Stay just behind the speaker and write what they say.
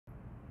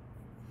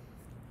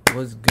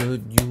What's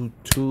good,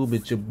 YouTube?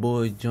 It's your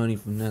boy Johnny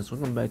Finesse.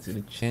 Welcome back to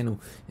the channel,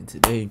 and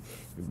today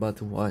we're about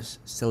to watch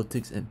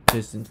Celtics and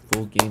Pistons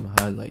full game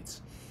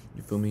highlights.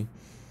 You feel me?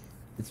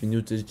 If you're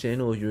new to the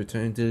channel, if you're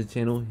returning to the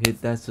channel,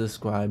 hit that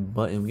subscribe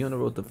button. We on the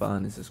road to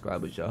 500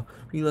 subscribers, y'all.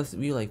 We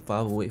like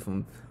 5 away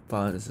from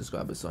 500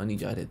 subscribers, so I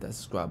need y'all to hit that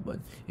subscribe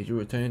button. If you're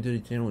returning to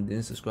the channel and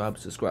didn't subscribe.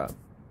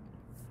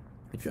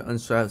 If you're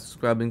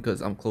unsubscribing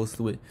because I'm close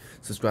to it,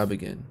 subscribe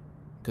again,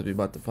 because we're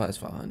about to pass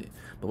 500.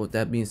 But with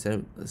that being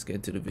said, let's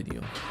get to the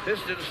video.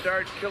 Pistons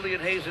start. Killian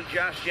Hayes and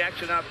Josh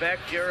Jackson out back.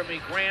 Jeremy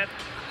Grant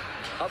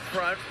up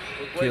front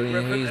with Blake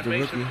Griffin and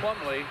Mason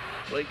Plumlee.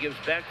 Blake gives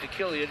back to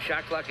Killian.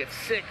 Shot clock at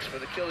 6 for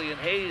the Killian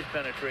Hayes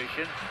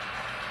penetration.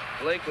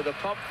 Blake with a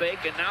pump fake,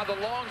 and now the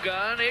long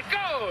gun. It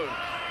goes!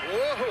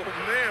 Whoa,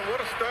 man,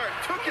 what a start.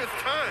 Took his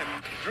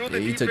time. Drew the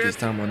he took his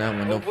time on that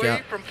one. No away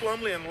cap. from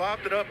Plumlee and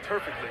lobbed it up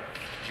perfectly.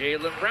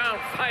 Jaylen Brown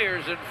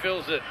fires and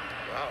fills it.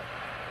 Wow.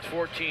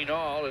 14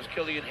 all as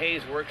Killian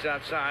Hayes works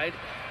outside.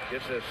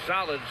 Gets a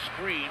solid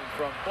screen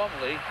from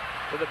Plumlee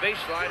to the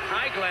baseline.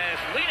 High glass,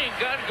 leaning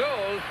gun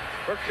goes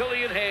for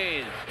Killian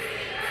Hayes.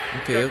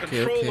 Okay.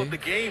 Control of the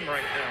game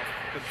right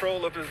now.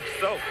 Control of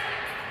himself.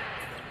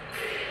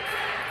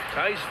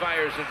 Tice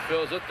fires and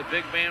fills it. The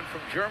big man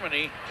from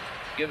Germany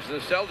gives the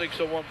Celtics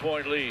a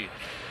 1-point lead.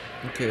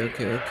 Okay.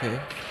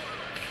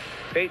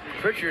 Peyton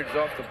Pritchard's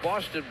off the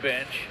Boston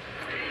bench.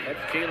 That's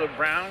Jaylen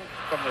Brown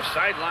from the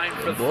sideline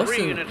for Boston,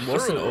 3, and it's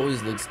Boston through.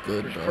 always looks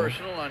good, First bro.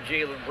 personal on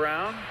Jaylen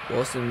Brown.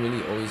 Boston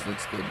really always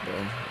looks good, bro.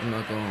 I'm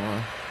not gonna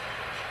lie.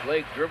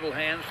 Blake dribble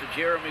hands to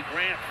Jeremy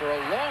Grant for a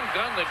long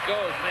gun that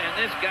goes. Man,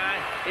 this guy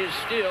is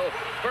still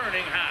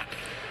burning hot.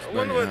 I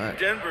wonder what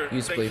Denver He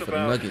used to play thinks for the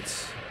about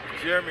Nuggets.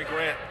 Jeremy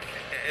Grant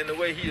and the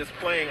way he is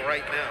playing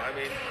right now. I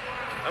mean,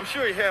 I'm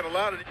sure he had a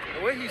lot of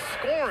the way he's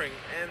scoring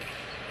and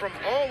from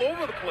all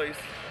over the place.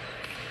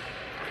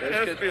 It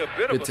has to be a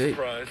bit of a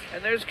surprise.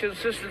 And there's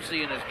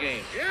consistency in his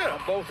game. Yeah. On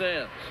both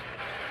ends.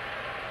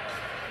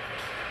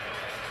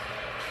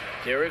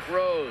 Derrick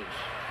Rose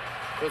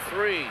for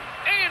 3.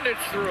 And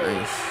it's through.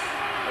 Nice.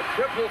 A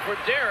triple for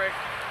Derrick.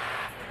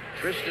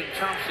 Tristan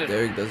Thompson.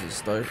 Derrick doesn't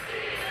start.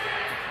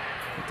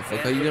 What the fuck?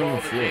 How you get on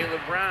the floor?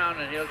 Jaylen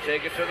Brown, and he'll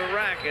take it to the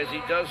rack as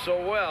he does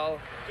so well.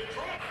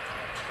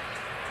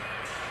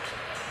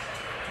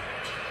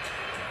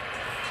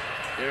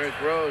 Derrick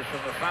Rose from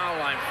the foul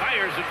line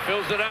fires and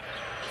fills it up.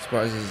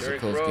 Surprised this is a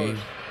close game.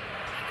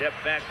 Step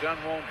back gun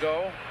won't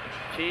go.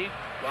 Teague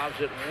lobs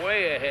it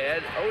way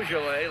ahead.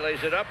 Ojale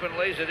lays it up and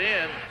lays it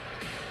in.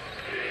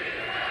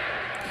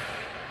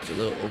 It's a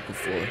little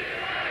Okafor.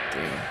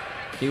 Damn.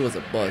 He was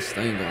a bust,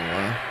 I ain't gonna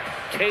lie.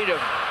 Tatum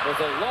with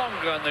a long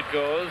gun that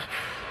goes.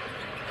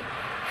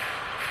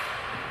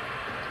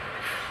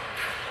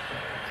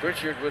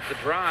 Pritchard with the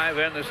drive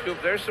and the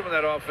scoop. There's some of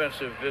that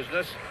offensive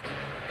business.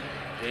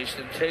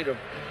 Jason Tatum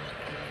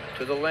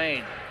to the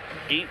lane.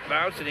 Deep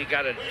bounce, and he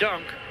got a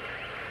dunk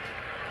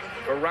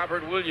for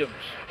Robert Williams.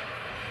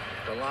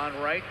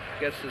 DeLon Wright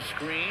gets the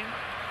screen.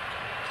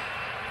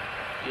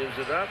 Gives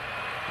it up.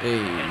 Hey.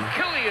 And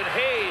Killian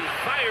Hayes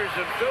fires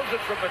and fills it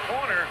from the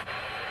corner.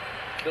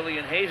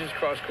 Killian Hayes'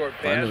 cross-court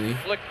pass Finally,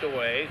 flicked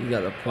away he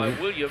got a point.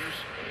 by Williams.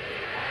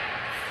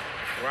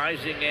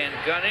 Rising and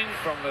gunning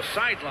from the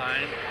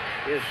sideline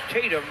is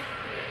Tatum.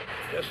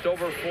 Just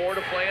over 4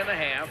 to play in the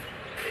half.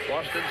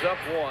 Boston's up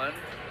 1.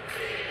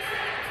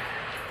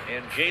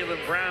 And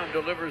Jaylen Brown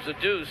delivers a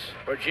deuce,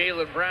 or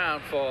Jaylen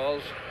Brown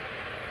falls.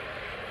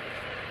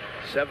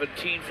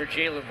 17 for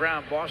Jaylen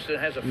Brown. Boston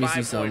has a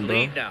 5-point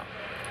lead now.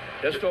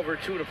 Just over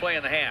 2 to play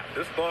in the half.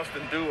 This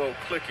Boston duo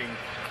clicking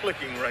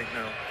right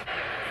now.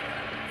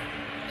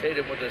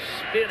 Tatum with a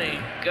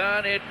spinning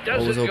gun. It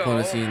doesn't go. I was hoping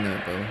to see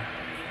that, bro.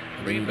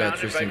 Then you got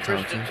Tristan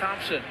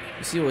Thompson.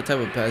 You see what type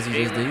of pass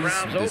he just did? He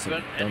just did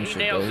some dumb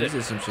shit, bro. He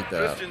did some shit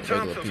that Tristan regular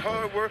Thompson's people.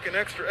 hard work and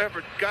extra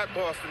effort got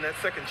Boston that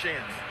second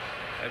chance.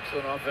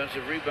 Excellent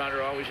offensive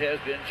rebounder, always has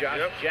been.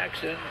 Josh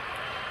Jackson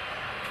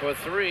for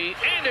 3,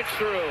 and it's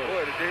through.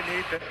 Boy, did they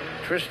need that.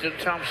 Tristan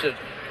Thompson,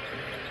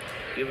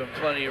 give him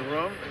plenty of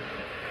room.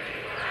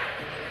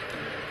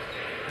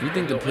 Do you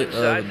think the Pistons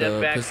are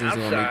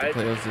going to make the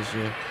playoffs this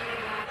year?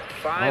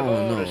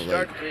 5-0 to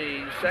start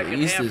the second the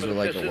East half is of the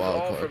like a Pistons,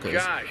 wild all card, from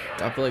because Josh.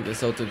 I feel like the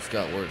Celtics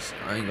got worse.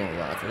 I ain't gonna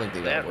lie. I feel like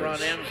they got worse.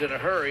 That run ends in a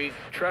hurry.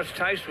 Trust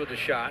Tice with the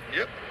shot.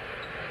 Yep.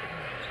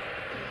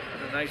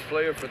 And a nice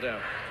player for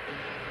them.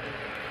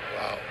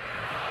 Wow.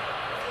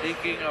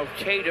 Speaking of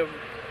Tatum,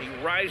 he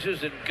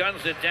rises and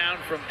guns it down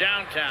from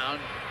downtown.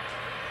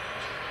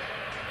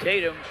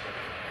 Tatum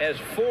has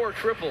 4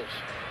 triples.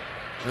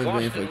 I was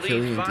waiting for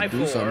Killian to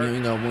do something. He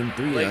ain't got 1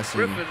 3. Blake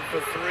Griffin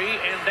for 3,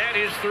 and that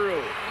is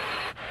through.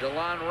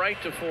 DeLon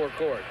Wright to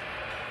forecourt.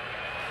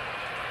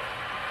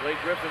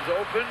 Blake Griffin's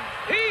open.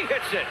 He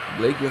hits it.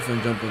 Blake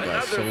Griffin jumping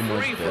got so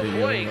much better.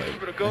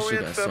 That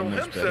shit got so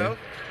much better.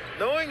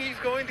 Knowing he's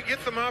going to get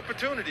some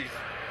opportunities.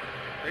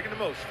 Making the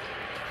most.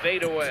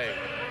 Fadeaway.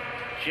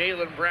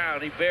 Jaylen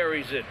Brown, he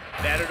buries it.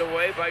 Batted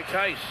away by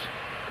Tice.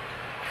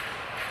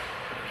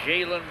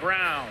 Jaylen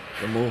Brown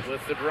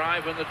with the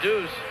drive and the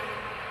deuce.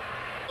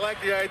 I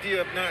like the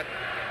idea of not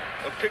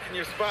of picking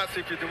your spots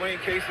if you're Dwayne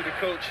Casey, the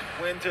coach,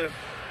 when to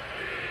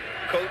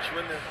coach,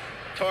 when to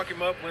talk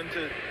him up, when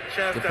to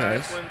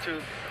chastise, when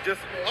to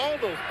just all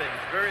those things.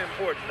 Very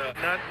important.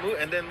 Not move,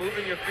 and then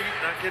moving your feet,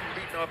 not getting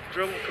beaten off the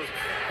dribble, because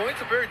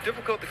points are very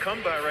difficult to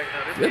come by right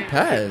now. This good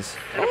pass.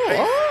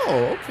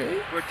 Oh, okay.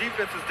 Where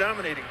defense is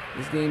dominating.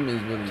 This game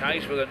is really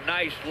Tice with a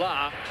nice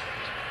lob.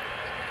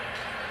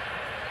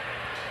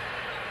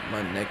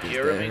 My neck is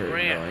Jeremy hurt.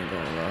 Grant. No, I ain't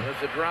gonna lie. With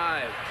the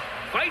drive.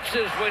 Fights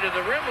his way to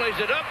the rim, lays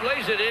it up,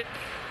 lays it in.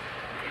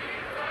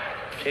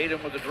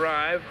 Tatum with the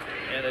drive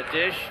and a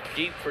dish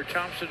deep for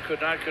Thompson, could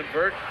not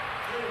convert.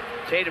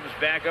 Tatum's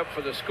back up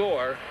for the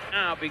score.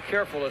 Now be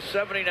careful, a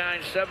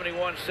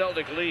 79-71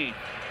 Celtic lead.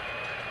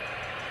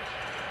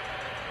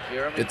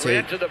 Jeremy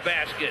Grant to the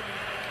basket.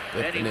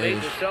 And he made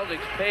the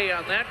Celtics pay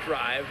on that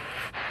drive.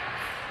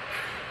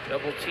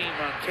 Double team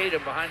on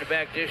Tatum, behind the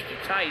back dish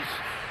to Tice.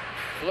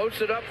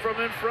 Floats it up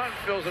from in front,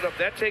 fills it up.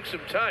 That takes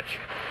some touch.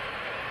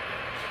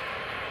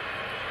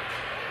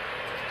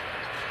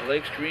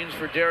 Blake screens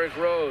for Derrick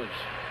Rose.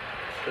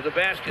 To the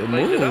basket,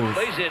 lays it up,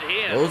 lays it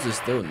in. Rose is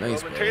still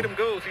nice, when Tatum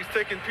goes, he's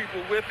taking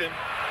people with him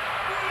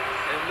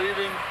and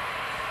leaving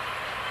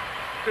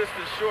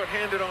Pistons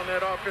short-handed on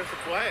that offensive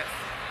glass.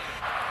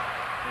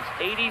 It's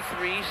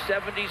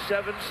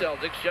 83-77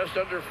 Celtics, just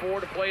under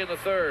 4 to play in the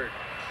third.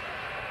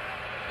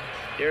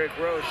 Derrick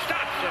Rose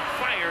stops and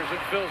fires and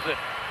fills it.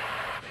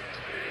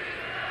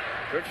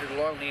 Richard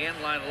along the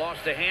end line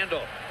lost the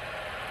handle.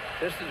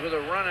 Pistons with a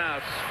run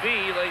out.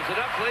 Svi lays it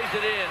up, lays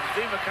it in.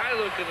 Svi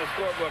Mikhailuk in the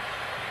scorebook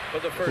for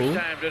the first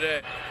time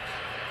today.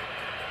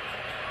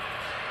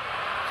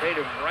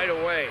 Tatum right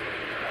away.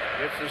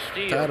 Gets the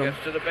steal,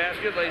 gets to the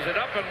basket, lays it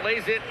up and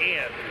lays it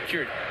in.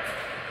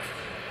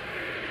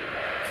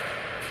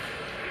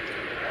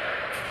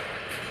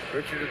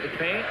 Richard at the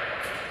paint.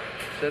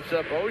 Sets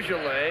up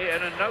Ojale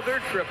and another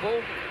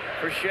triple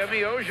for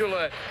Shemi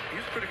Ojale.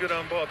 He's a pretty good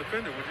on-ball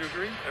defender, would you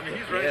agree? I mean,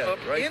 he's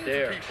right into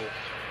there. people.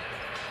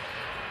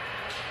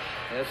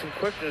 Has some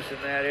quickness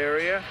in that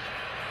area.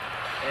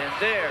 And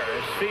there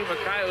is Svi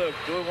Mikhailuk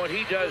doing what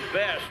he does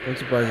best. I'm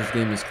surprised this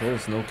game is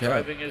close, no cap.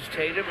 Driving his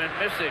Tatum and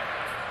missing.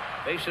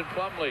 Mason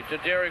Plumlee to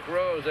Derrick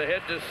Rose,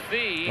 ahead to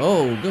Svi.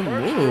 Oh, good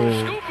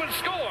move. Scoop and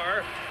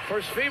score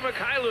for Svi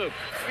Mikhailuk.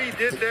 Svi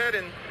did that,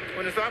 and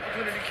when his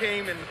opportunity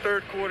came in the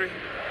third quarter,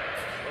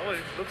 well,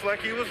 it looks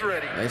like he was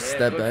ready. Nice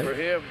step back. For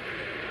him.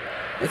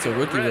 That's a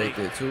rookie right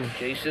there, too.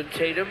 Jason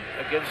Tatum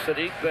against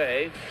Sadiq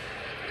Bey.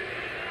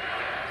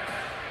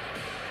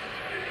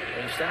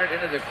 And centered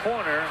into the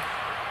corner.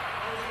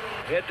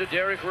 Head to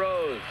Derrick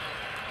Rose.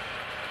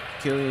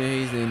 Killian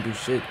Hayes didn't do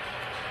shit.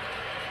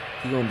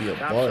 He's going to be a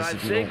boss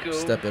if you don't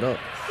step it up.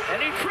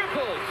 And he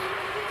triples.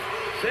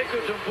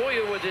 Sekou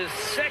Doumbouya with his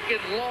second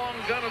long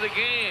gun of the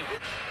game.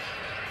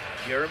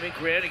 Jeremy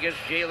Grant against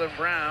Jaylen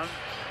Brown,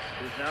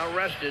 who's now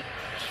rested.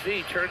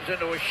 Svi turns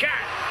into a shot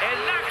and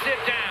knocks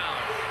it down.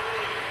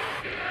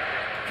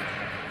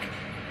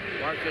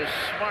 Marcus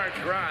Smart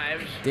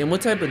drives. Damn,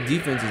 what type of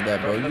defense is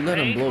that, bro? You let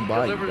him blow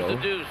by you, bro.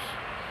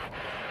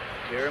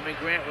 Jeremy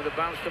Grant with a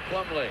bounce to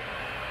Plumlee.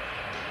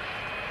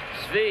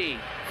 Svi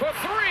for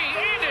three,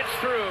 and it's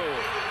through.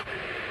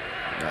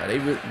 Nah,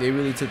 they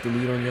really took the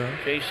lead on y'all.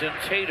 Jason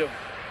Tatum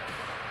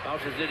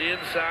bounces it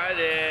inside,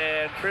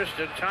 and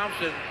Tristan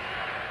Thompson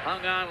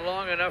hung on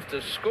long enough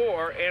to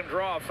score and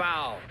draw a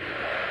foul.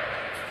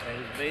 And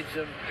he's made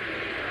some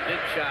big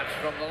shots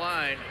from the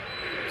line.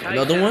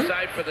 Another one?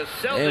 For the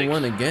Celtics, and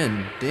one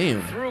again.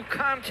 Damn. Through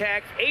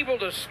contact, able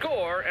to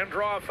score and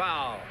draw a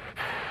foul.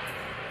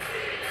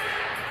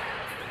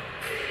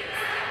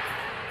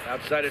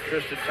 Outside of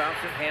Tristan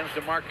Thompson, hands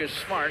to Marcus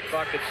Smart,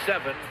 clock at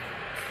 7.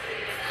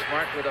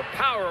 Smart with a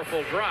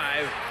powerful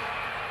drive.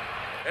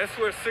 That's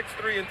where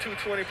 6'3" and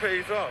 220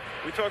 pays off.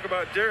 We talk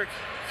about Derrick's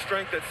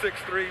strength at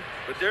 6'3",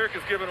 but Derrick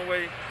is giving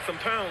away some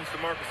pounds to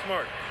Marcus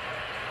Smart.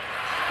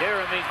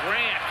 Jeremy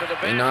Grant to the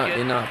basket.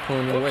 They're not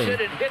pulling it away. Hooks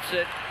it and hits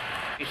it.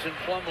 Jason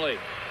Plumlee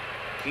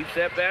keeps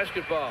that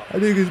basketball. I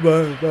think it's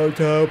about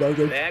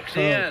time. Backs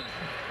in.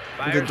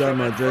 I can dye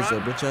my dress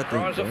up. What y'all think,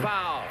 draws bro? a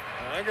foul.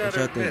 I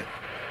gotta admit.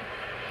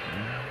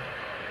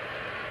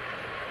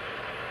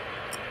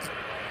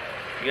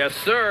 Yes,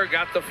 sir.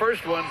 Got the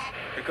first one.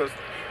 Because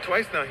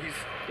twice now he's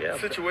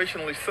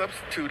situationally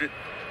substituted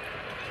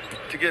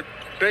to get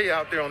Bey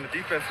out there on the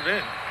defensive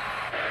end.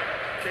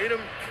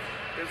 Tatum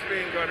is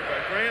being guarded by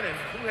Grant, and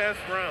who has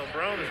Brown?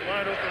 Brown is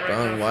wide open right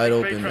now. Brown wide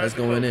open. That's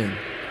going in.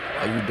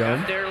 Are you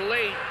dumb? They're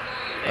late.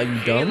 Are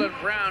you dumb?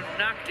 Jaylen Brown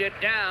knocked it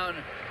down.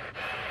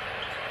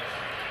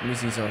 Let me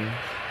see something.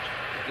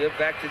 Give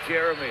back to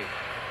Jeremy.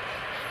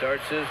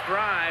 Starts his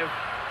drive.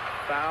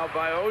 Foul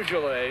by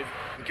Ojale.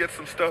 Get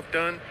some stuff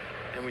done,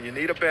 and when you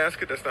need a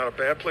basket, that's not a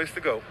bad place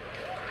to go.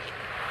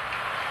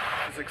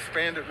 His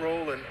expanded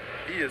role, and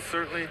he is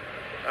certainly,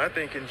 I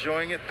think,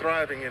 enjoying it,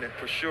 thriving in it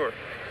for sure.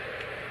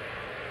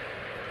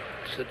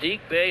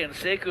 Sadiq Bey and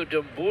Sekou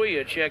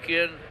Doumbouya check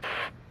in.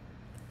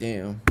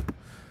 Damn.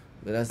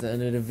 But that's the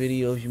end of the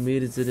video. If you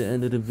made it to the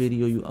end of the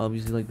video, you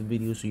obviously like the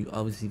video, so you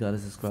obviously gotta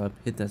subscribe.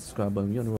 Hit that subscribe button. You're on the